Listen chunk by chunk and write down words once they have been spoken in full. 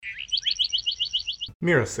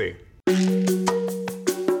Miracy.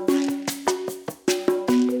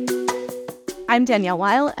 I'm Danielle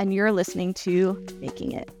Weil, and you're listening to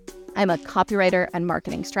Making It. I'm a copywriter and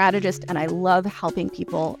marketing strategist, and I love helping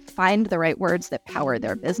people find the right words that power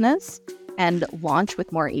their business and launch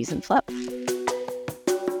with more ease and flow.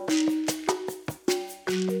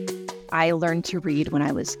 I learned to read when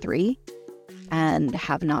I was 3 and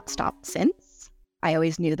have not stopped since. I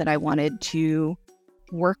always knew that I wanted to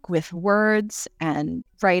work with words and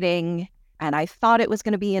writing, and I thought it was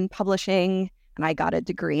going to be in publishing, and I got a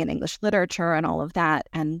degree in English literature and all of that.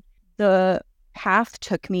 And the path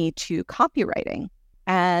took me to copywriting.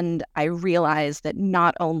 And I realized that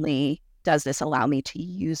not only does this allow me to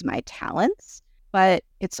use my talents, but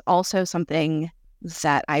it's also something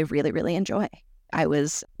that I really, really enjoy. I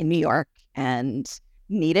was in New York and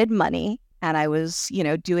needed money, and I was,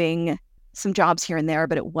 doing some jobs here and there,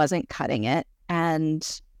 but it wasn't cutting it.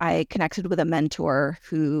 And I connected with a mentor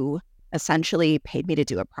who essentially paid me to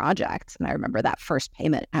do a project. And I remember that first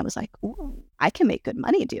payment, I was like, ooh, I can make good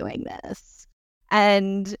money doing this.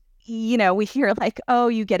 And, we hear like, oh,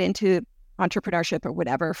 you get into entrepreneurship or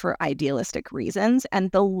whatever for idealistic reasons.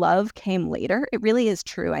 And the love came later. It really is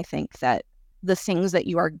true. I think that the things that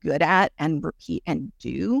you are good at and repeat and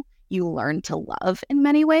do, you learn to love in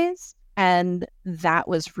many ways. And that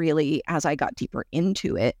was really, as I got deeper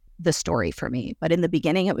into it, the story for me. But in the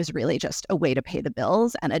beginning, it was really just a way to pay the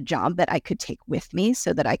bills and a job that I could take with me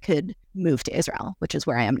so that I could move to Israel, which is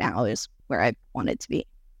where I am now, is where I wanted to be.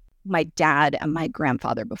 My dad and my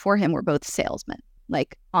grandfather before him were both salesmen,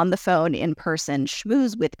 like on the phone, in person,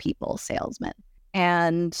 schmooze with people salesmen.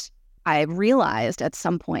 And I realized at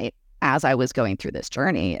some point as I was going through this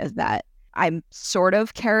journey is that I'm sort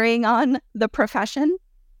of carrying on the profession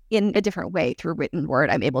in a different way through written word.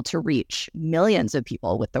 I'm able to reach millions of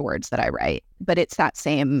people with the words that I write, but it's that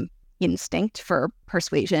same instinct for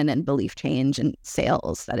persuasion and belief change and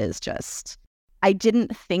sales that is just, I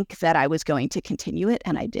didn't think that I was going to continue it,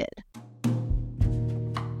 and I did.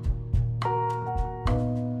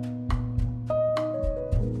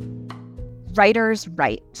 Writers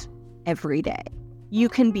write every day. You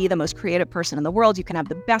can be the most creative person in the world. You can have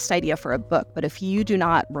the best idea for a book, but if you do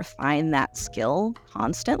not refine that skill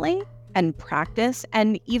constantly and practice,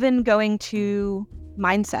 and even going to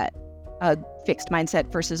mindset, a fixed mindset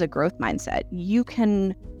versus a growth mindset, you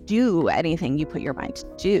can do anything you put your mind to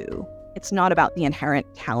do. It's not about the inherent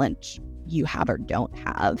talent you have or don't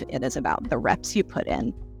have. It is about the reps you put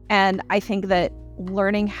in. And I think that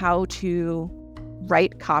learning how to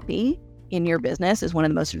write copy in your business is one of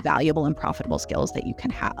the most valuable and profitable skills that you can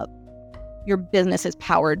have. Your business is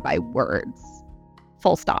powered by words,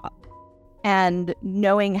 full stop. And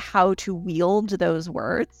knowing how to wield those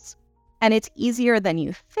words, and it's easier than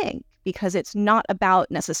you think because it's not about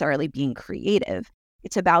necessarily being creative.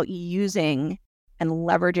 It's about using and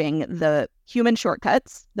leveraging the human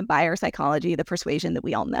shortcuts, the buyer psychology, the persuasion that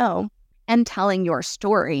we all know, and telling your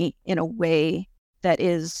story in a way that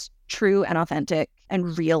is true and authentic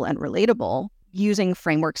and real and relatable using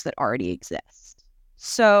frameworks that already exist.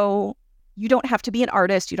 So you don't have to be an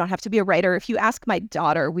artist. You don't have to be a writer. If you ask my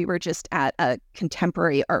daughter, we were just at a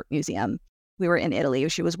contemporary art museum. We were in Italy.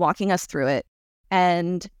 She was walking us through it.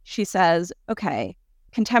 And she says, okay,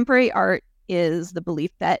 contemporary art is the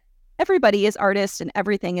belief that everybody is artists and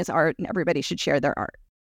everything is art and everybody should share their art.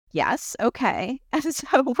 Yes, okay. And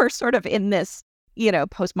so we're sort of in this,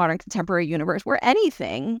 postmodern contemporary universe where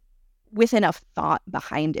anything with enough thought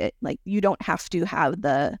behind it, like you don't have to have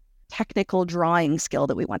the technical drawing skill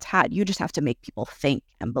that we once had. You just have to make people think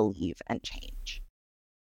and believe and change.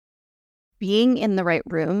 Being in the right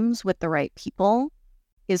rooms with the right people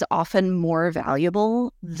is often more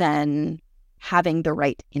valuable than having the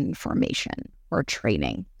right information or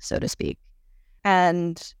training, so to speak.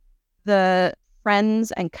 And the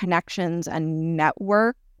friends and connections and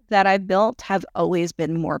network that I've built have always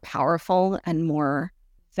been more powerful and more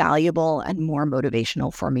valuable and more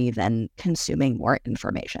motivational for me than consuming more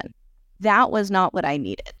information. That was not what I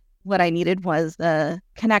needed. What I needed was the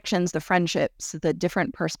connections, the friendships, the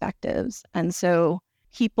different perspectives. And so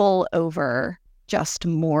people over just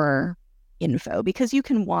more info, because you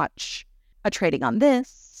can watch a trading on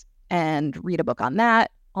this and read a book on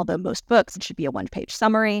that. Although most books, it should be a one-page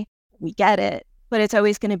summary. We get it. But it's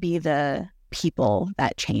always going to be the people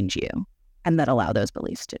that change you and that allow those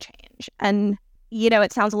beliefs to change. And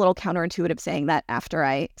it sounds a little counterintuitive saying that after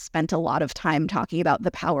I spent a lot of time talking about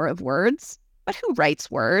the power of words, but who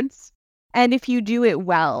writes words? And if you do it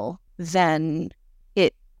well, then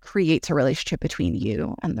it creates a relationship between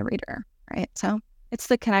you and the reader, right? So it's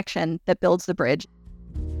the connection that builds the bridge.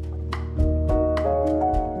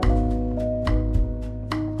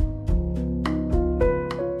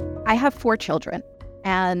 I have 4 children,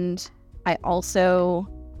 and I also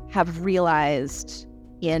have realized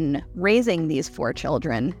in raising these 4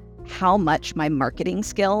 children how much my marketing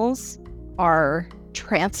skills are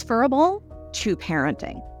transferable to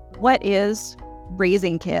parenting. What is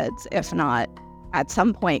raising kids if not at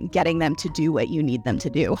some point getting them to do what you need them to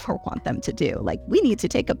do or want them to do? Like, we need to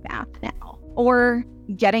take a bath now. Or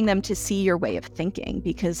getting them to see your way of thinking,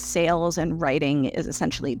 because sales and writing is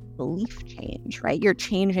essentially belief change, right? You're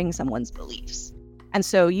changing someone's beliefs. And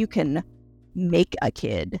so you can make a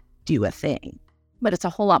kid do a thing, but it's a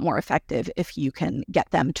whole lot more effective if you can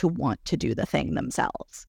get them to want to do the thing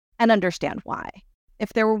themselves and understand why.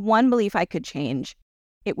 If there were one belief I could change,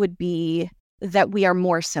 it would be that we are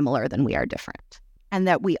more similar than we are different, and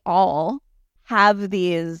that we all have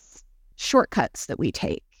these shortcuts that we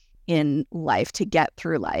take in life to get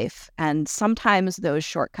through life. And sometimes those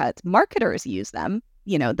shortcuts, marketers use them,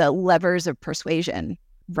 the levers of persuasion,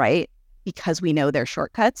 right? Because we know they're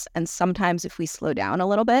shortcuts. And sometimes if we slow down a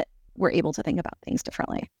little bit, we're able to think about things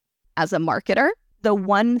differently. As a marketer, the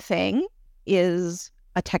one thing is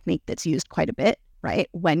a technique that's used quite a bit, right?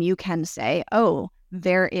 When you can say, oh,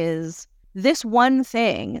 there is this one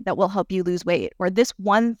thing that will help you lose weight, or this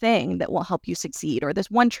one thing that will help you succeed, or this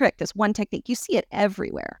one trick, this one technique. You see it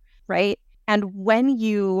everywhere, right? And when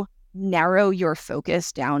you narrow your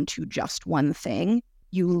focus down to just one thing,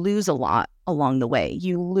 you lose a lot along the way.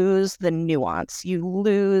 You lose the nuance. You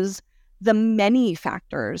lose the many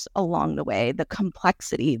factors along the way, the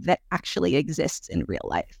complexity that actually exists in real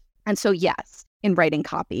life. And so, yes, in writing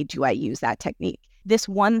copy, do I use that technique? This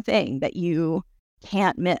one thing that you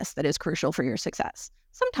can't miss that is crucial for your success.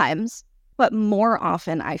 Sometimes, but more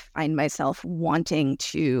often I find myself wanting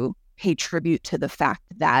to pay tribute to the fact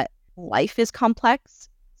that life is complex,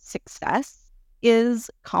 success is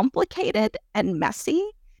complicated and messy,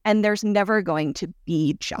 and there's never going to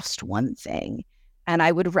be just one thing. And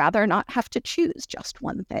I would rather not have to choose just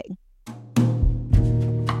one thing.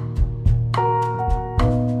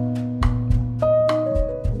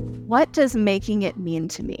 What does making it mean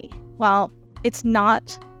to me? Well, it's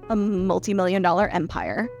not a multi-million-dollar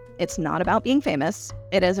empire. It's not about being famous.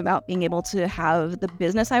 It is about being able to have the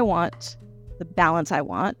business I want, the balance I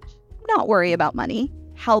want, not worry about money,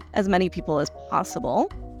 help as many people as possible,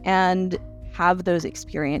 and have those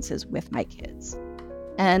experiences with my kids.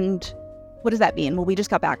 And what does that mean? Well, we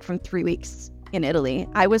just got back from 3 weeks in Italy.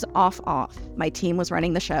 I was off. My team was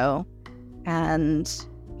running the show, and,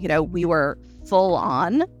 we were full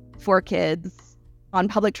on 4 kids on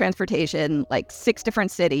public transportation, like 6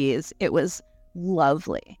 different cities. It was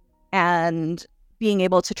lovely. And being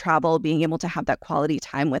able to travel, being able to have that quality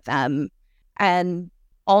time with them, and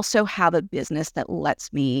also have a business that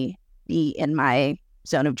lets me be in my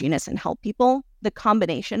zone of genius and help people. The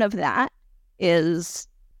combination of that's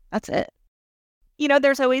it.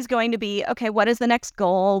 There's always going to be, okay, what is the next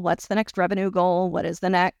goal? What's the next revenue goal? What is the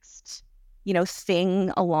next,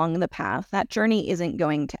 thing along the path? That journey isn't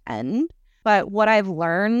going to end. But what I've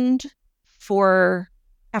learned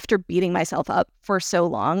after beating myself up for so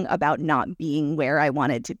long about not being where I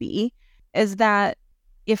wanted to be is that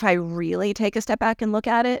if I really take a step back and look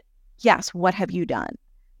at it, yes, what have you done?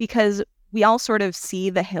 Because we all sort of see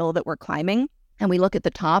the hill that we're climbing and we look at the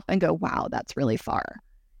top and go, wow, that's really far.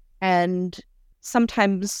 And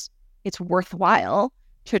sometimes it's worthwhile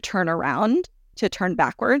to turn around, to turn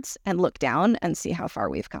backwards and look down and see how far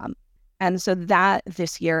we've come. And so that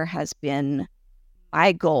this year has been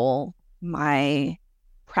my goal, my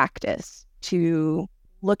practice, to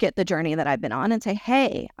look at the journey that I've been on and say,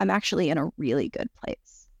 hey, I'm actually in a really good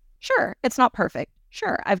place. Sure, it's not perfect.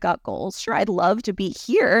 Sure, I've got goals. Sure, I'd love to be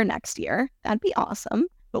here next year. That'd be awesome.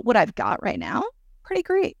 But what I've got right now, pretty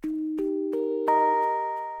great.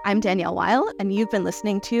 I'm Danielle Weil, and you've been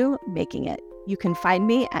listening to Making It. You can find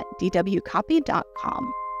me at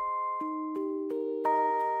dwcopy.com.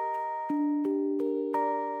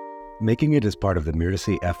 Making It is part of the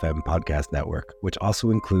Mirasee FM podcast network, which also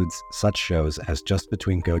includes such shows as Just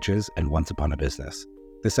Between Coaches and Once Upon a Business.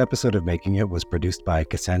 This episode of Making It was produced by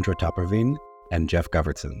Cassandra Topperveen and Jeff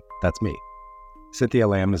Govertson. That's me. Cynthia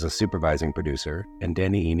Lamb is a supervising producer, and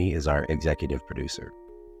Danny Eny is our executive producer.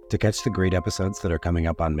 To catch the great episodes that are coming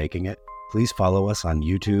up on Making It, please follow us on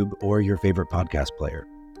YouTube or your favorite podcast player.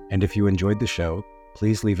 And if you enjoyed the show,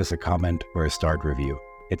 please leave us a comment or a starred review.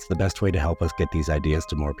 It's the best way to help us get these ideas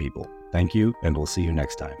to more people. Thank you, and we'll see you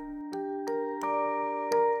next time.